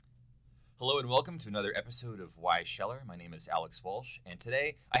Hello and welcome to another episode of Why Scheller. My name is Alex Walsh, and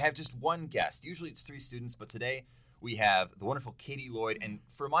today I have just one guest. Usually it's 3 students, but today we have the wonderful Katie Lloyd. And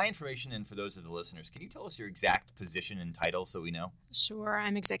for my information and for those of the listeners, can you tell us your exact position and title so we know? Sure.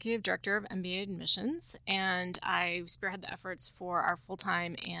 I'm Executive Director of MBA Admissions, and I spearhead the efforts for our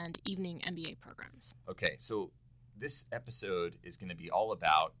full-time and evening MBA programs. Okay, so this episode is going to be all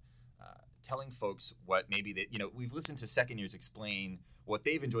about telling folks what maybe we've listened to second years explain what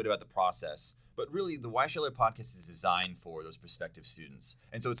they've enjoyed about the process, but really the Why Scheller podcast is designed for those prospective students.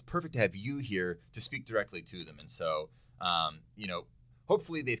 And so it's perfect to have you here to speak directly to them. And so,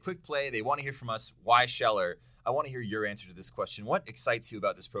 hopefully they've clicked play. They want to hear from us. Why Scheller? I want to hear your answer to this question. What excites you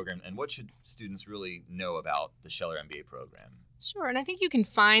about this program, and what should students really know about the Scheller MBA program? Sure. And I think you can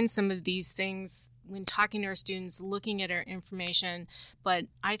find some of these things when talking to our students, looking at our information. But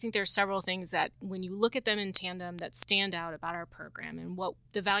I think there are several things that when you look at them in tandem that stand out about our program and what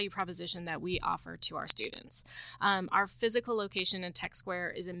the value proposition that we offer to our students. Our physical location in Tech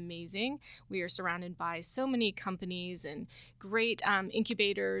Square is amazing. We are surrounded by so many companies and great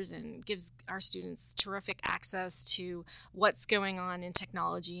incubators, and gives our students terrific access to what's going on in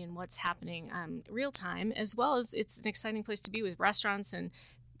technology and what's happening real time, as well as it's an exciting place to be with restaurants. And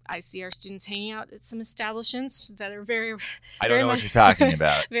I see our students hanging out at some establishments that are I don't know what you're talking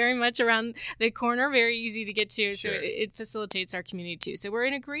about. Very much around the corner, very easy to get to. Sure. So it facilitates our community too. So we're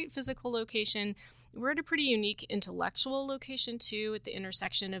in a great physical location. We're at a pretty unique intellectual location too, at the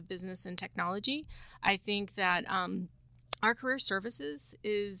intersection of business and technology. I think that our career services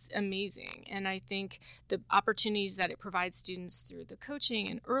is amazing, and I think the opportunities that it provides students through the coaching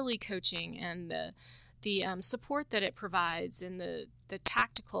and early coaching and the support that it provides and the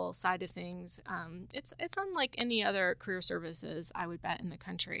tactical side of things, it's unlike any other career services, I would bet, in the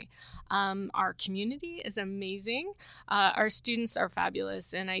country. Our community is amazing. Our students are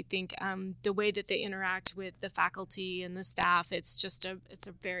fabulous, and I think the way that they interact with the faculty and the staff, it's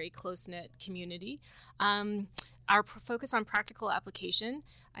a very close-knit community. Our focus on practical application,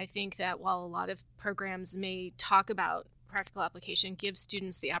 I think that while a lot of programs may talk about practical application, gives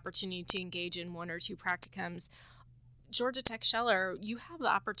students the opportunity to engage in 1 or 2 practicums. Georgia Tech Scheller, you have the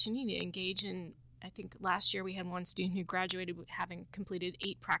opportunity to engage in, I think last year we had one student who graduated having completed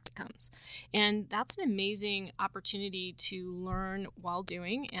 8 practicums. And that's an amazing opportunity to learn while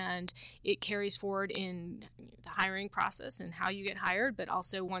doing, and it carries forward in the hiring process and how you get hired, but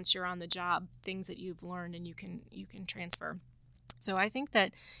also once you're on the job, things that you've learned and you can transfer. So I think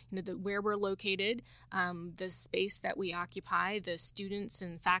that where we're located, the space that we occupy, the students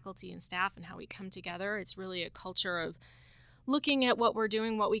and faculty and staff and how we come together, it's really a culture of looking at what we're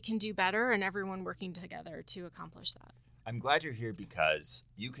doing, what we can do better, and everyone working together to accomplish that. I'm glad you're here because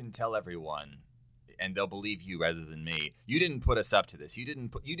you can tell everyone, and they'll believe you rather than me. You didn't put us up to this. You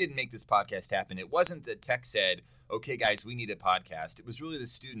didn't make this podcast happen. It wasn't that Tech said, okay, guys, we need a podcast. It was really the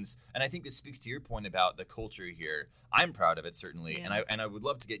students. And I think this speaks to your point about the culture here. I'm proud of it, certainly. Yeah. And I would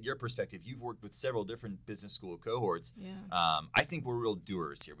love to get your perspective. You've worked with several different business school cohorts. Yeah. I think we're real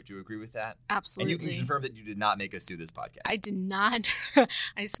doers here. Would you agree with that? Absolutely. And you can confirm that you did not make us do this podcast. I did not.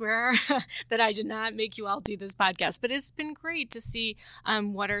 I swear that I did not make you all do this podcast. But it's been great to see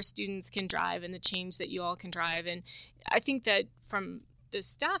what our students can drive and the change that you all can drive. And I think that from the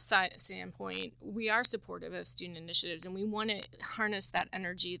staff side standpoint, we are supportive of student initiatives, and we want to harness that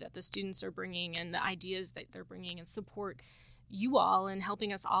energy that the students are bringing and the ideas that they're bringing and support you all in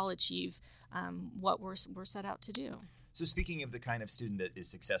helping us all achieve what we're set out to do. So speaking of the kind of student that is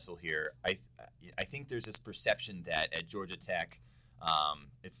successful here, I think there's this perception that at Georgia Tech,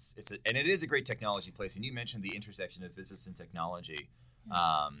 and it is a great technology place, and you mentioned the intersection of business and technology.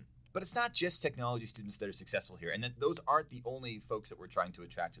 But it's not just technology students that are successful here, and that those aren't the only folks that we're trying to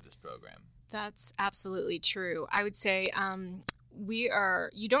attract to this program. That's absolutely true. I would say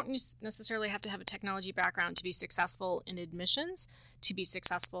you don't necessarily have to have a technology background to be successful in admissions, to be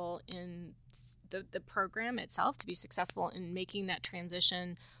successful in the program itself, to be successful in making that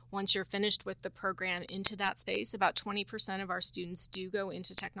transition once you're finished with the program into that space. About 20% of our students do go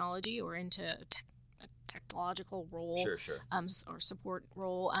into technology or into a technological role. Sure. Or support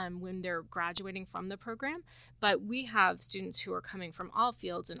role when they're graduating from the program. But we have students who are coming from all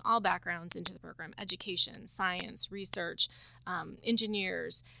fields and all backgrounds into the program: education, science, research,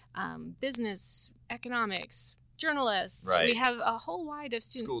 engineers, business, economics, journalists. Right. We have a whole wide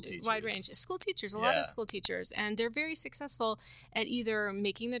range. School teachers, a lot of school teachers, and they're very successful at either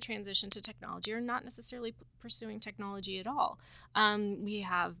making the transition to technology or not necessarily pursuing technology at all. We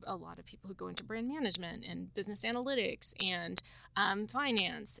have a lot of people who go into brand management and business analytics and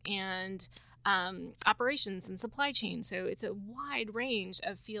finance and operations and supply chain. So it's a wide range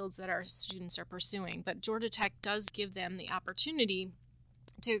of fields that our students are pursuing. But Georgia Tech does give them the opportunity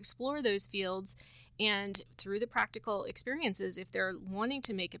to explore those fields, and through the practical experiences, if they're wanting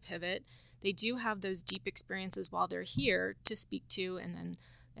to make a pivot, they do have those deep experiences while they're here to speak to and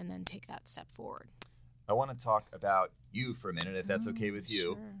then take that step forward. I want to talk about you for a minute, if that's okay with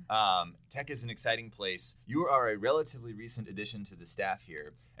you. Sure. Tech is an exciting place. You are a relatively recent addition to the staff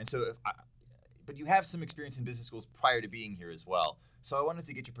here, and so but you have some experience in business schools prior to being here as well. So I wanted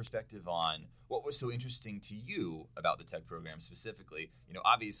to get your perspective on what was so interesting to you about the tech program specifically.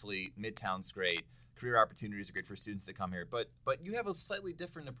 Obviously, Midtown's great. Career opportunities are great for students that come here, but you have a slightly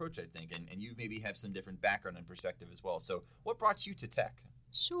different approach, I think, and you maybe have some different background and perspective as well. So what brought you to tech?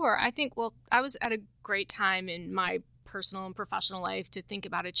 Sure. I think, I was at a great time in my personal and professional life to think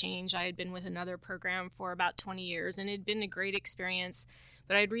about a change. I had been with another program for about 20 years, and it had been a great experience,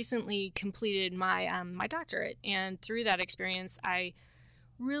 but I had recently completed my my doctorate, and through that experience, I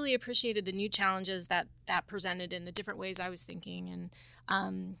really appreciated the new challenges that presented in the different ways I was thinking.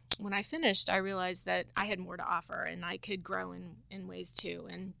 And when I finished, I realized that I had more to offer and I could grow in ways too.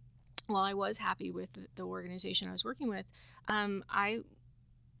 And while I was happy with the organization I was working with, I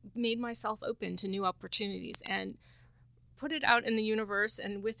made myself open to new opportunities and put it out in the universe.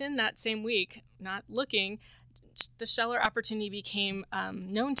 And within that same week, not looking, the Scheller opportunity became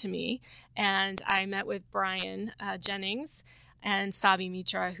known to me. And I met with Brian Jennings and Sabi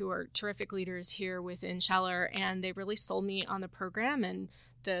Mitra, who are terrific leaders here within Scheller, and they really sold me on the program and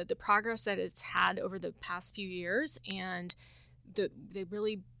the progress that it's had over the past few years, and they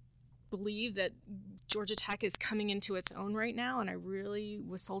really believe that Georgia Tech is coming into its own right now, and I really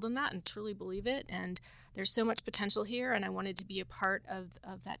was sold on that and truly believe it, and there's so much potential here, and I wanted to be a part of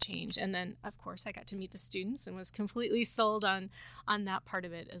that change. And then, of course, I got to meet the students and was completely sold on that part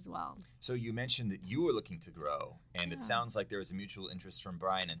of it as well. So you mentioned that you were looking to grow, and It sounds like there was a mutual interest from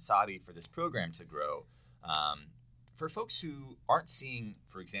Brian and Sabi for this program to grow. For folks who aren't seeing,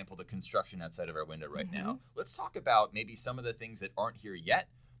 for example, the construction outside of our window right now, let's talk about maybe some of the things that aren't here yet,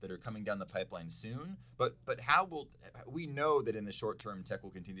 that are coming down the pipeline soon, but how will we know that in the short term tech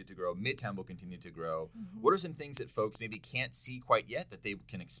will continue to grow, Midtown will continue to grow? What are some things that folks maybe can't see quite yet that they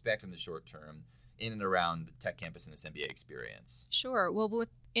can expect in the short term in and around the tech campus and this MBA experience? Sure. Well,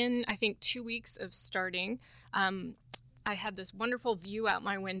 within I think 2 weeks of starting, I had this wonderful view out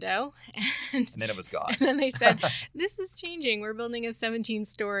my window, and then it was gone. And then they said, "This is changing. We're building a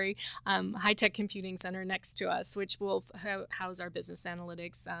 17-story high-tech computing center next to us, which will house our business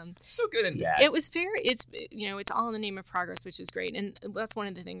analytics." So good and bad. It was it's all in the name of progress, which is great, and that's one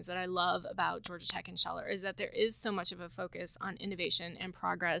of the things that I love about Georgia Tech and Scheller is that there is so much of a focus on innovation and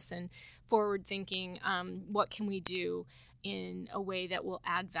progress and forward thinking. What can we do in a way that will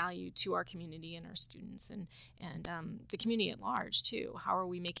add value to our community and our students and the community at large too? How are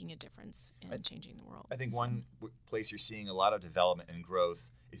we making a difference in changing the world? I think one place you're seeing a lot of development and growth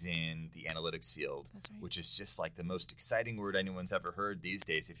is in the analytics field, That's right. which is just like the most exciting word anyone's ever heard these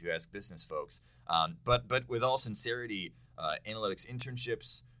days if you ask business folks. But with all sincerity, analytics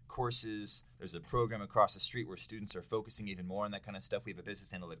internships, courses, there's a program across the street where students are focusing even more on that kind of stuff. We have a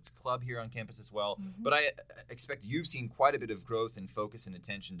business analytics club here on campus as well. But I expect you've seen quite a bit of growth and focus and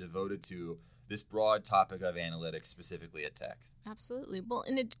attention devoted to this broad topic of analytics specifically at Tech. Absolutely. Well,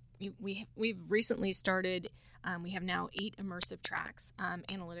 we've recently started. We have now 8 immersive tracks.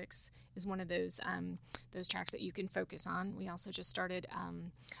 Analytics is one of those tracks that you can focus on. We also just started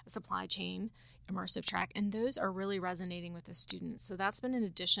a supply chain immersive track, and those are really resonating with the students. So that's been an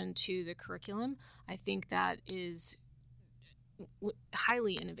addition to the curriculum. I think that is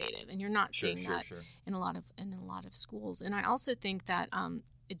highly innovative, and you're not seeing that in a lot of schools. And I also think that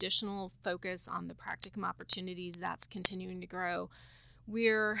additional focus on the practicum opportunities, that's continuing to grow.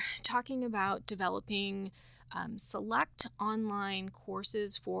 We're talking about developing select online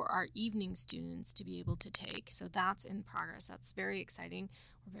courses for our evening students to be able to take. So that's in progress. That's very exciting.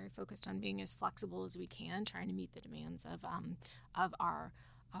 We're very focused on being as flexible as we can, trying to meet the demands of our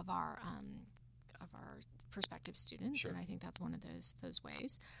prospective students. Sure. And I think that's one of those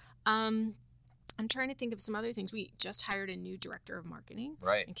ways. I'm trying to think of some other things. We just hired a new director of marketing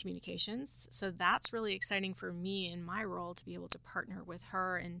and communications. So that's really exciting for me in my role to be able to partner with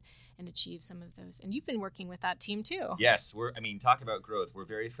her and achieve some of those. And you've been working with that team too. Yes. Talk about growth. We're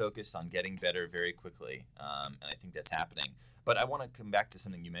very focused on getting better very quickly. And I think that's happening. But I want to come back to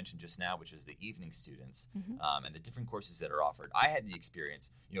something you mentioned just now, which is the evening students and the different courses that are offered. I had the experience,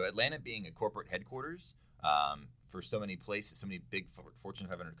 Atlanta being a corporate headquarters for so many places, so many big Fortune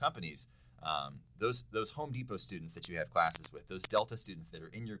 500 companies, those Home Depot students that you have classes with, those Delta students that are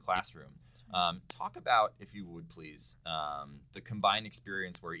in your classroom. Talk about, if you would please, the combined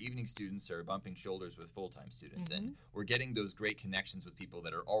experience where evening students are bumping shoulders with full-time students, and we're getting those great connections with people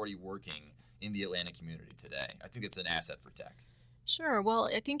that are already working in the Atlanta community today. I think it's an asset for tech. Sure. Well,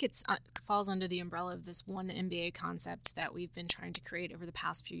 I think it falls under the umbrella of this one MBA concept that we've been trying to create over the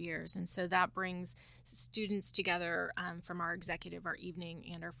past few years. And so that brings students together from our executive, our evening,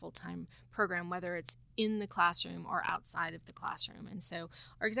 and our full-time program, whether it's in the classroom or outside of the classroom. And so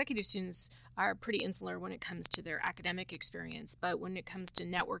our executive students are pretty insular when it comes to their academic experience, but when it comes to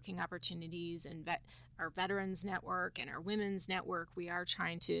networking opportunities and our veterans network and our women's network, we are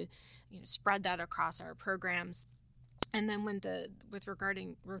trying to spread that across our programs. And then with regard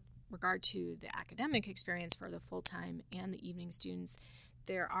to the academic experience for the full-time and the evening students,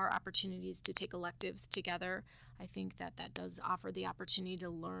 there are opportunities to take electives together. I think that does offer the opportunity to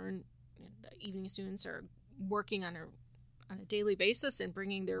learn. The evening students are working on a daily basis and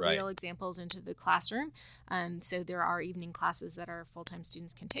bringing their real examples into the classroom. So there are evening classes that our full-time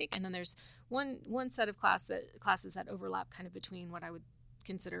students can take. And then there's one set of classes that overlap kind of between what I would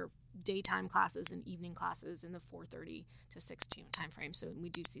consider daytime classes and evening classes in the 4:30 to 6 time frame. So we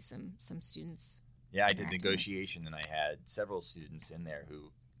do see some students. Yeah, I did negotiation, and I had several students in there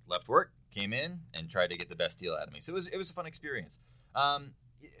who left work, came in, and tried to get the best deal out of me. So it was a fun experience. The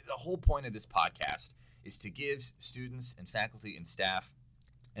whole point of this podcast is to give students and faculty and staff,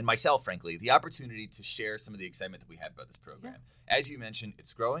 and myself, frankly, the opportunity to share some of the excitement that we have about this program. Yeah. As you mentioned,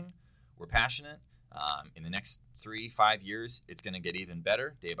 it's growing. We're passionate. In the next 3-5 years, it's going to get even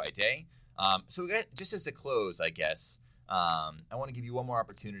better day by day. So just as a close, I guess, I want to give you one more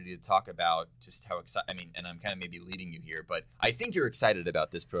opportunity to talk about just how excited, and I'm kind of maybe leading you here, but I think you're excited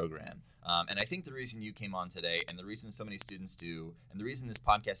about this program. And I think the reason you came on today and the reason so many students do and the reason this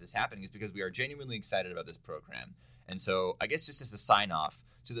podcast is happening is because we are genuinely excited about this program. And so I guess just as a sign off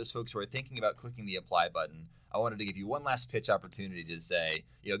to those folks who are thinking about clicking the apply button, I wanted to give you one last pitch opportunity to say,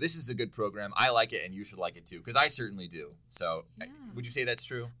 this is a good program. I like it, and you should like it too, because I certainly do. So Would you say that's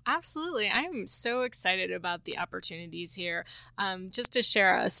true? Absolutely. I'm so excited about the opportunities here. Just to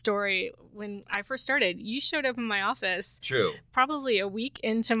share a story, when I first started, you showed up in my office. True. Probably a week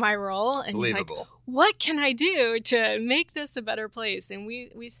into my role. And Believable. Like, what can I do to make this a better place? And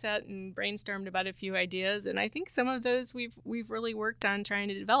we sat and brainstormed about a few ideas, and I think some of those we've really worked on trying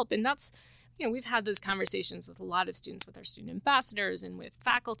to develop. And that's we've had those conversations with a lot of students, with our student ambassadors and with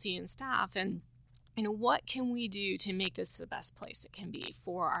faculty and staff. And, what can we do to make this the best place it can be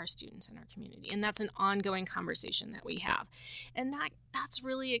for our students and our community? And that's an ongoing conversation that we have. And that's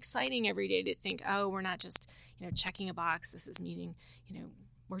really exciting every day to think, we're not just, checking a box. This is meeting,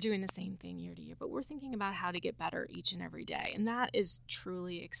 we're doing the same thing year to year, but we're thinking about how to get better each and every day. And that is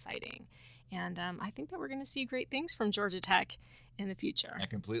truly exciting. And I think that we're going to see great things from Georgia Tech in the future. I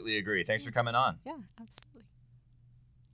completely agree. Thanks for coming on. Yeah, absolutely.